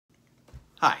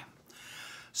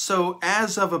So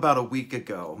as of about a week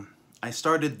ago, I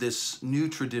started this new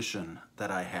tradition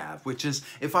that I have, which is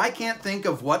if I can't think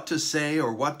of what to say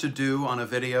or what to do on a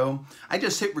video, I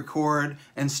just hit record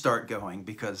and start going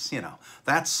because, you know,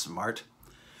 that's smart.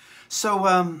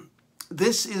 So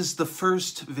this is the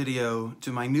first video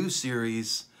to my new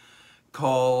series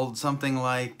called something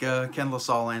like Ken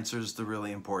LaSalle Answers the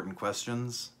Really Important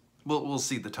Questions. We'll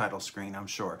see the title screen, I'm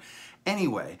sure.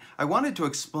 Anyway, I wanted to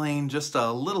explain just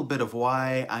a little bit of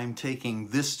why I'm taking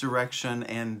this direction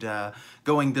and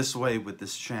going this way with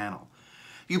this channel.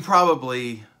 You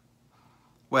probably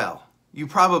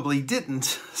didn't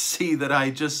see that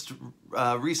I just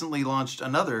recently launched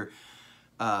another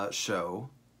show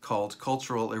called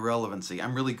Cultural Irrelevancy.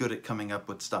 I'm really good at coming up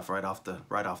with stuff right off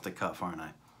the cuff, aren't I?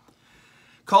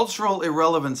 Cultural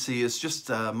Irrelevancy is just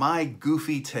my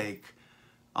goofy take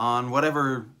on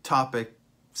whatever topic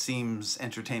seems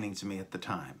entertaining to me at the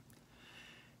time.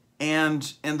 And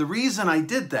the reason I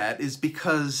did that is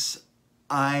because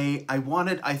I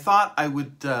thought I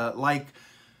would like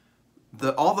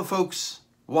all the folks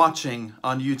watching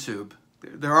on YouTube.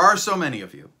 There are so many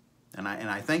of you, and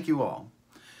I thank you all.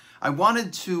 I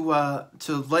wanted to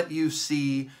let you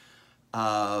see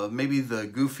maybe the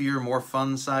goofier, more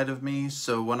fun side of me,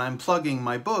 so when I'm plugging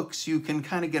my books, you can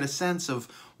kind of get a sense of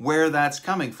where that's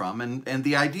coming from. And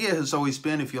the idea has always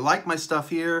been, if you like my stuff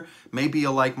here, maybe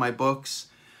you'll like my books,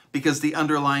 because the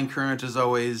underlying current is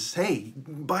always, hey,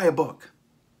 buy a book.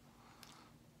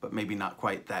 But maybe not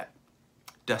quite that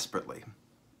desperately,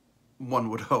 one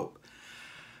would hope.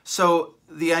 So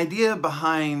the idea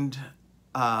behind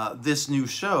this new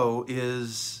show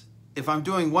is, if I'm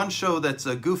doing one show that's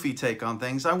a goofy take on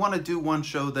things, I want to do one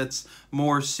show that's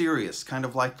more serious, kind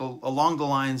of like along the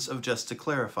lines of Just to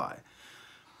Clarify.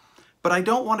 But I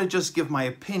don't want to just give my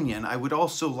opinion. I would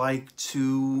also like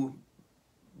to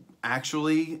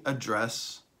actually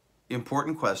address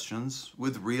important questions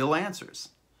with real answers.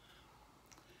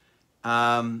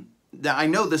 Now, I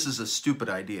know this is a stupid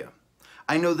idea.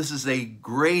 I know this is a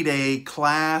grade A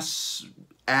class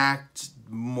act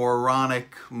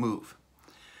moronic move.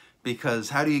 Because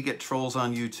how do you get trolls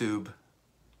on YouTube?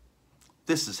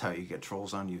 This is how you get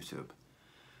trolls on YouTube.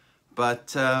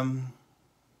 But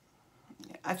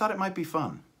I thought it might be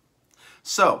fun.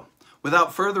 So,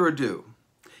 without further ado,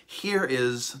 here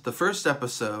is the first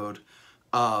episode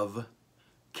of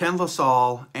Ken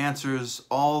LaSalle Answers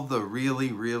All the Really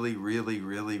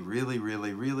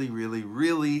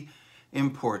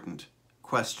Important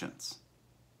Questions.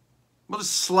 We'll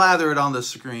just slather it on the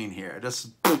screen here.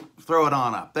 Just throw it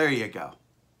on up. There you go.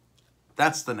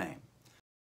 That's the name.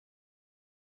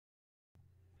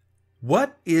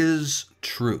 What is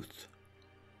truth?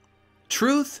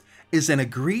 Truth is an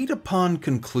agreed-upon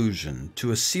conclusion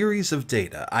to a series of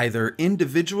data, either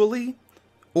individually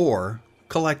or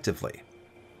collectively.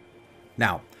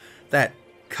 Now, that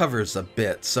covers a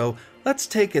bit, so let's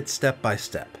take it step by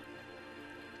step.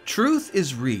 Truth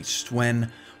is reached when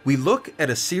we look at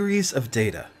a series of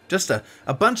data, just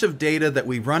a bunch of data that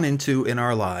we run into in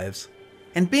our lives,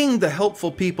 and being the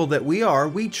helpful people that we are,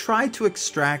 we try to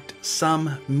extract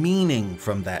some meaning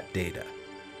from that data.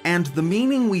 And the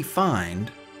meaning we find,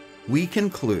 we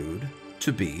conclude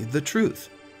to be the truth.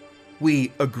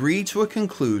 We agree to a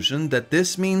conclusion that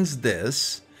this means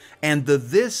this, and the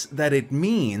this that it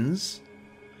means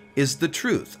is the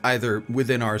truth, either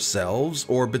within ourselves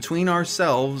or between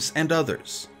ourselves and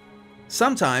others.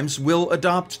 Sometimes we'll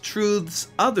adopt truths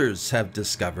others have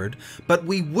discovered, but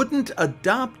we wouldn't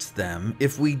adopt them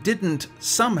if we didn't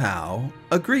somehow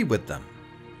agree with them.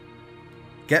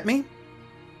 Get me?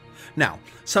 Now,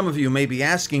 some of you may be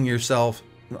asking yourself,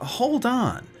 hold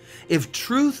on, if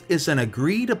truth is an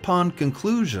agreed-upon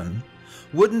conclusion,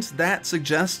 wouldn't that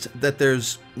suggest that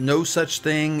there's no such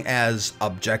thing as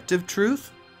objective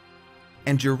truth?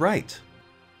 And you're right.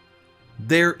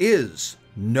 There is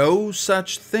no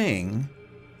such thing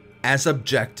as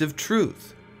objective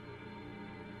truth.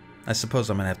 I suppose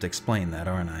I'm going to have to explain that,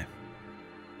 aren't I?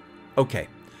 Okay,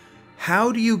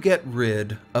 how do you get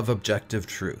rid of objective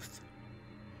truth?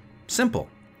 Simple.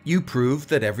 You prove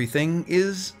that everything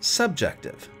is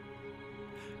subjective.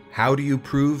 How do you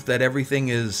prove that everything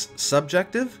is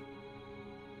subjective?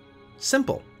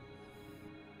 Simple.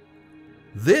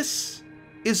 This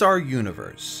is our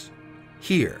universe.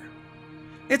 Here.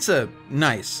 It's a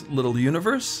nice little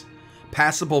universe.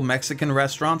 Passable Mexican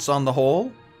restaurants on the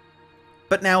whole.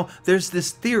 But now, there's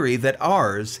this theory that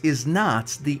ours is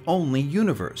not the only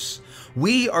universe.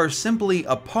 We are simply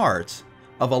a part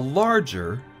of a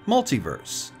larger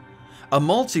multiverse. A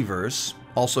multiverse,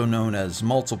 also known as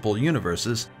multiple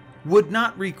universes, would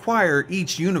not require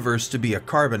each universe to be a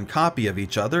carbon copy of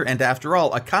each other, and after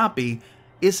all, a copy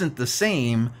isn't the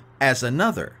same as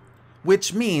another,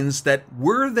 which means that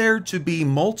were there to be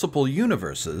multiple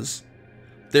universes,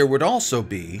 there would also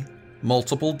be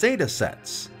multiple data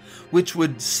sets, which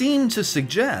would seem to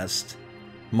suggest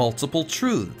multiple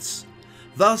truths,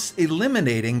 thus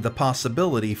eliminating the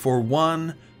possibility for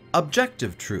one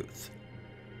objective truth.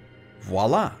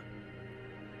 Voila.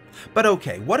 But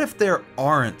okay, what if there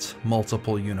aren't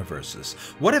multiple universes?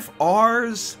 What if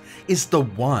ours is the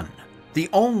one, the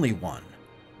only one?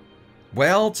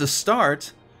 Well, to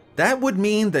start, that would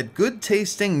mean that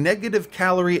good-tasting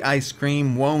negative-calorie ice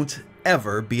cream won't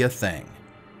ever be a thing.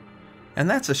 And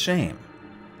that's a shame.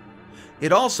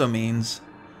 It also means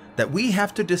that we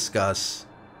have to discuss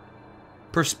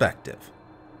perspective.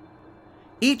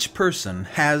 Each person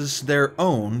has their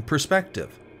own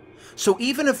perspective. So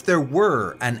even if there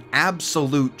were an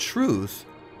absolute truth,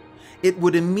 it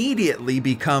would immediately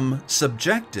become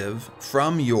subjective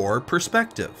from your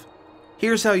perspective.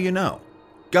 Here's how you know.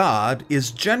 God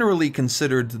is generally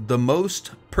considered the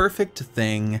most perfect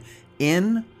thing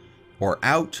in or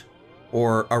out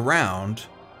or around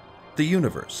the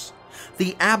universe.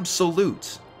 The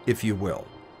absolute, if you will.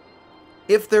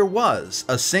 If there was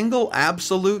a single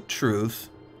absolute truth,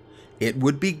 it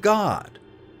would be God.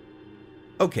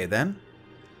 Okay then,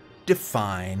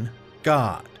 define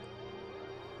God.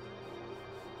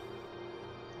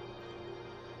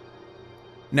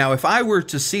 Now, if I were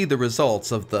to see the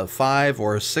results of the 5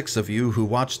 or 6 of you who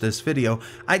watched this video,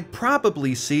 I'd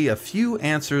probably see a few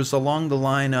answers along the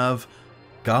line of,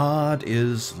 God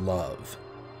is love,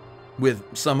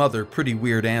 with some other pretty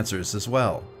weird answers as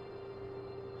well.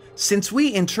 Since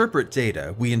we interpret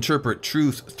data, we interpret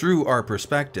truth through our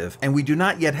perspective, and we do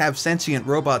not yet have sentient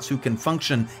robots who can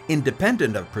function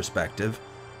independent of perspective,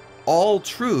 all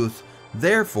truth,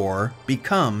 therefore,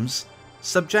 becomes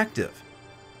subjective.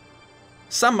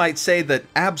 Some might say that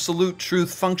absolute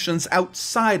truth functions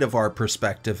outside of our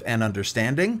perspective and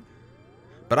understanding,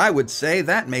 but I would say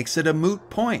that makes it a moot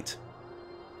point.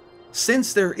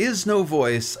 Since there is no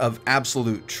voice of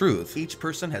absolute truth, each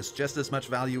person has just as much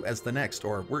value as the next,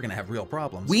 or we're going to have real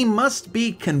problems. We must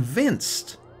be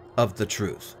convinced of the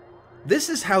truth. This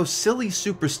is how silly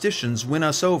superstitions win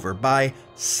us over, by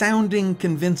sounding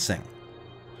convincing.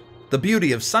 The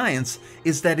beauty of science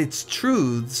is that its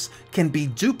truths can be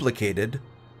duplicated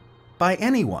by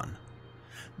anyone.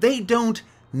 They don't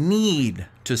need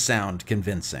to sound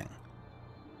convincing.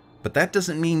 But that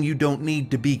doesn't mean you don't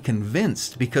need to be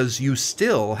convinced, because you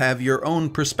still have your own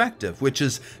perspective, which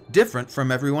is different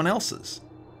from everyone else's.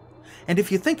 And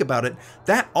if you think about it,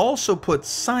 that also puts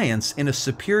science in a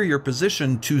superior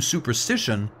position to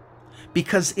superstition,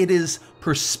 because it is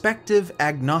perspective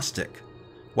agnostic,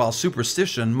 while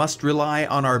superstition must rely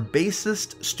on our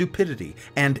basest stupidity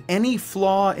and any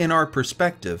flaw in our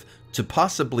perspective to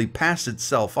possibly pass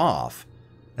itself off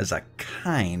as a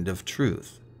kind of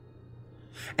truth.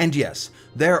 And yes,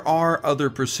 there are other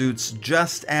pursuits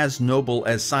just as noble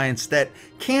as science that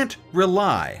can't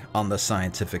rely on the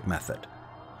scientific method.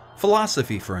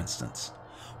 Philosophy, for instance.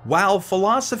 While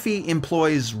philosophy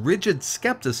employs rigid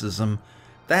skepticism,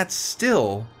 that's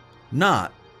still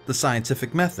not the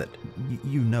scientific method.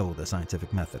 You know the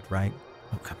scientific method, right?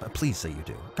 Oh, please say you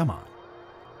do. Come on.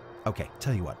 Okay,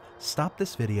 tell you what. Stop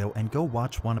this video and go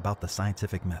watch one about the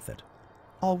scientific method.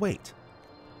 I'll wait.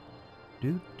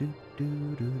 Oh,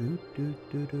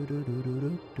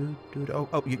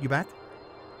 you back?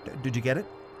 Did you get it?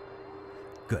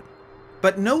 Good.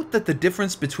 But note that the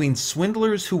difference between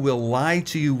swindlers who will lie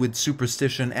to you with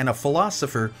superstition and a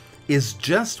philosopher is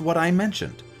just what I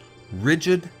mentioned: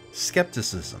 rigid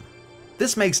skepticism.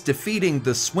 This makes defeating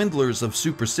the swindlers of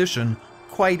superstition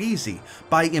quite easy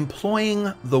by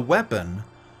employing the weapon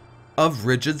of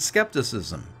rigid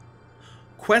skepticism.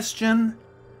 Question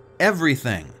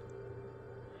everything.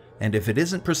 And if it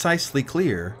isn't precisely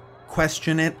clear,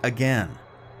 question it again.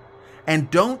 And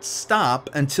don't stop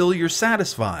until you're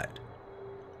satisfied.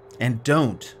 And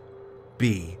don't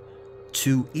be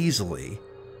too easily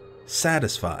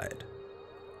satisfied.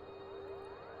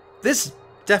 This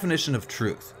definition of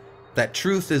truth, that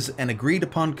truth is an agreed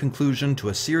upon conclusion to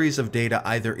a series of data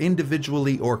either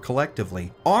individually or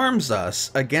collectively, arms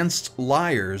us against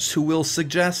liars who will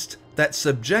suggest that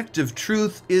subjective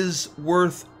truth is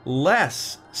worth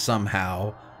less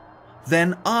somehow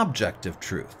than objective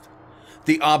truth.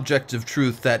 The objective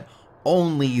truth that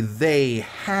only they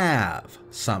have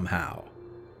somehow.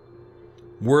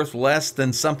 Worth less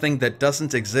than something that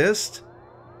doesn't exist?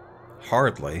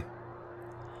 Hardly.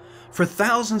 For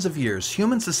thousands of years,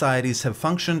 human societies have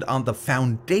functioned on the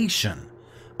foundation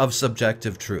of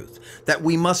subjective truth, that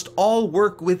we must all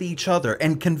work with each other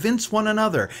and convince one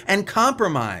another and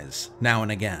compromise now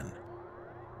and again.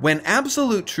 When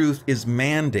absolute truth is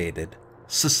mandated,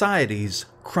 societies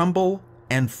crumble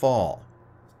and fall.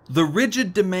 The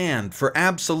rigid demand for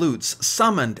absolutes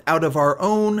summoned out of our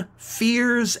own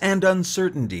fears and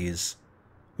uncertainties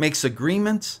makes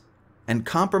agreement and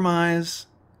compromise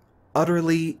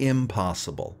utterly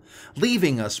impossible,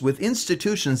 leaving us with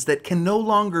institutions that can no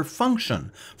longer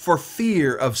function for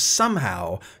fear of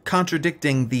somehow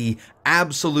contradicting the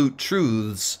absolute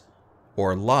truths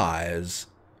or lies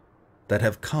that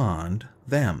have conned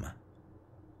them.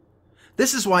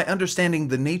 This is why understanding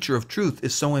the nature of truth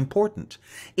is so important.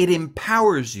 It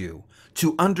empowers you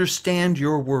to understand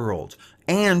your world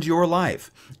and your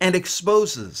life, and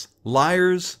exposes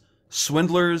liars,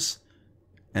 swindlers,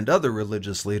 and other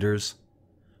religious leaders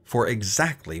for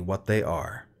exactly what they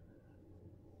are.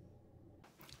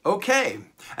 Okay,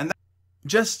 and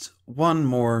just one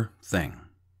more thing.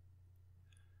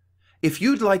 If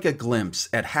you'd like a glimpse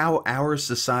at how our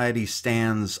society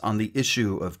stands on the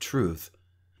issue of truth,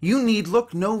 you need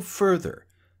look no further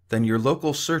than your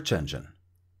local search engine.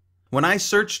 When I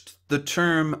searched the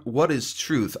term "what is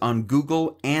truth" on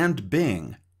Google and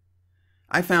Bing,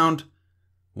 I found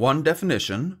one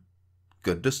definition,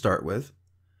 good to start with,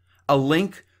 a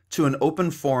link to an open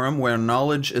forum where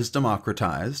knowledge is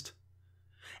democratized,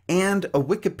 and a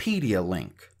Wikipedia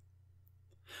link.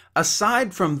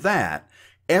 Aside from that,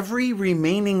 every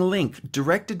remaining link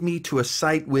directed me to a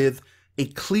site with a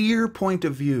clear point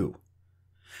of view.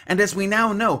 And as we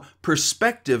now know,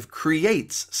 perspective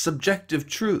creates subjective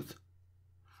truth.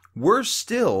 Worse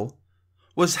still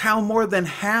was how more than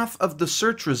half of the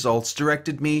search results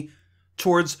directed me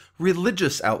towards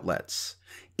religious outlets,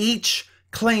 each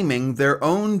claiming their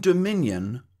own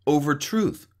dominion over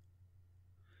truth.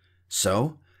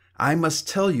 So, I must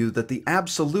tell you that the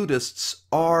absolutists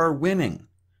are winning,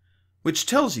 which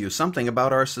tells you something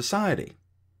about our society.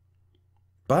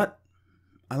 But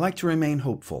I like to remain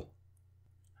hopeful.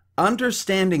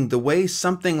 Understanding the way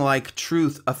something like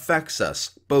truth affects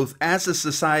us, both as a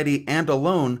society and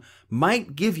alone,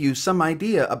 might give you some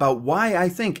idea about why I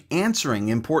think answering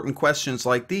important questions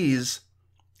like these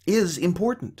is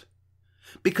important.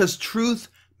 Because truth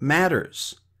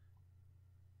matters.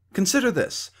 Consider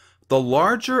this. The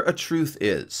larger a truth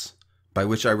is, by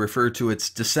which I refer to its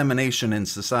dissemination in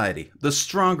society, the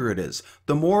stronger it is.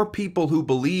 The more people who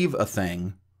believe a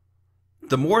thing,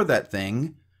 the more that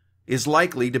thing is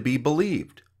likely to be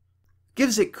believed.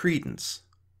 Gives it credence.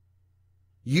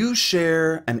 You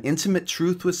share an intimate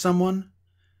truth with someone,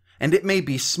 and it may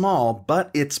be small, but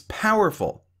it's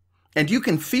powerful, and you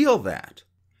can feel that.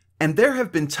 And there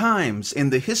have been times in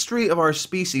the history of our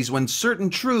species when certain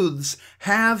truths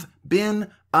have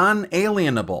been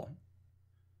unalienable.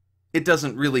 It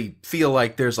doesn't really feel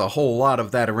like there's a whole lot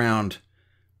of that around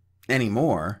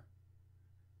anymore.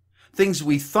 Things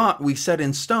we thought we set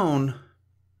in stone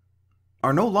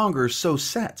are no longer so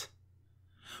set.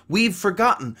 We've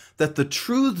forgotten that the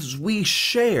truths we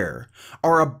share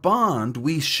are a bond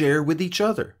we share with each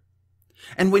other.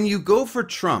 And when you go for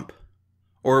Trump,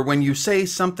 or when you say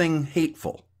something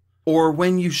hateful, or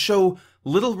when you show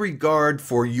little regard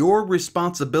for your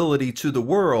responsibility to the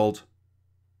world,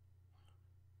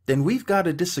 then we've got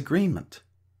a disagreement,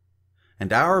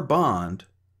 and our bond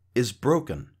is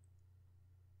broken.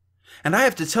 And I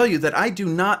have to tell you that I do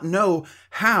not know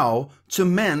how to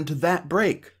mend that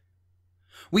break.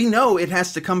 We know it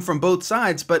has to come from both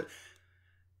sides, but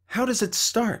how does it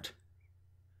start?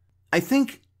 I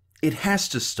think it has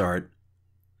to start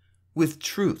with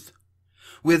truth,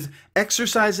 with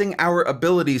exercising our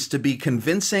abilities to be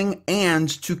convincing and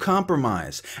to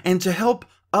compromise, and to help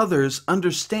others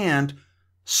understand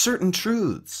certain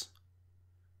truths,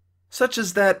 such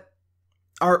as that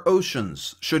our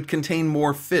oceans should contain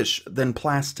more fish than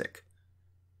plastic,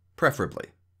 preferably,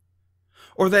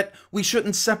 or that we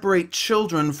shouldn't separate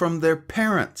children from their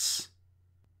parents,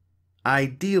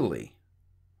 ideally.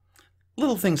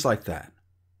 Little things like that.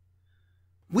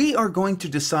 We are going to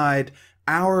decide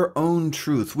our own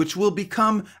truth, which will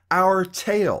become our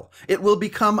tale. It will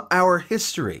become our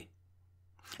history.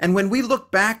 And when we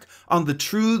look back on the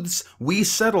truths we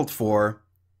settled for,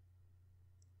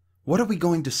 what are we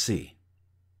going to see?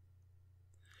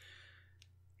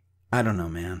 I don't know,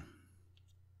 man.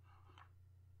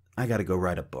 I gotta go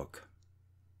write a book.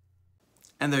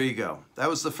 And there you go. That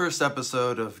was the first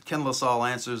episode of Ken LaSalle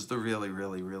Answers the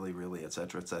really,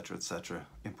 etc.,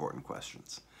 important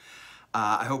questions.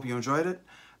 I hope you enjoyed it.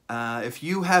 If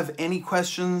you have any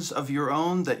questions of your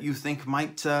own that you think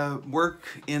might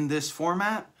work in this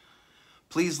format,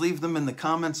 Please leave them in the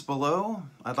comments below.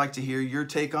 I'd like to hear your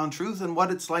take on truth and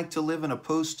what it's like to live in a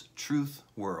post-truth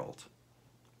world.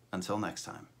 Until next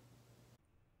time.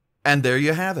 And there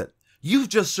you have it. You've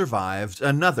just survived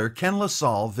another Ken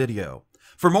Salle video.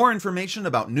 For more information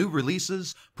about new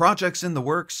releases, projects in the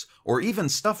works, or even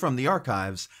stuff from the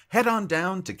archives, head on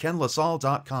down to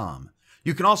kenlasalle.com.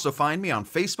 You can also find me on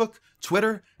Facebook,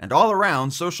 Twitter, and all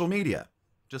around social media,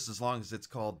 just as long as it's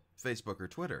called Facebook or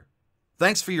Twitter.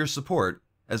 Thanks for your support,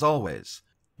 as always.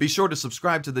 Be sure to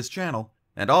subscribe to this channel,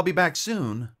 and I'll be back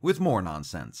soon with more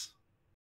nonsense.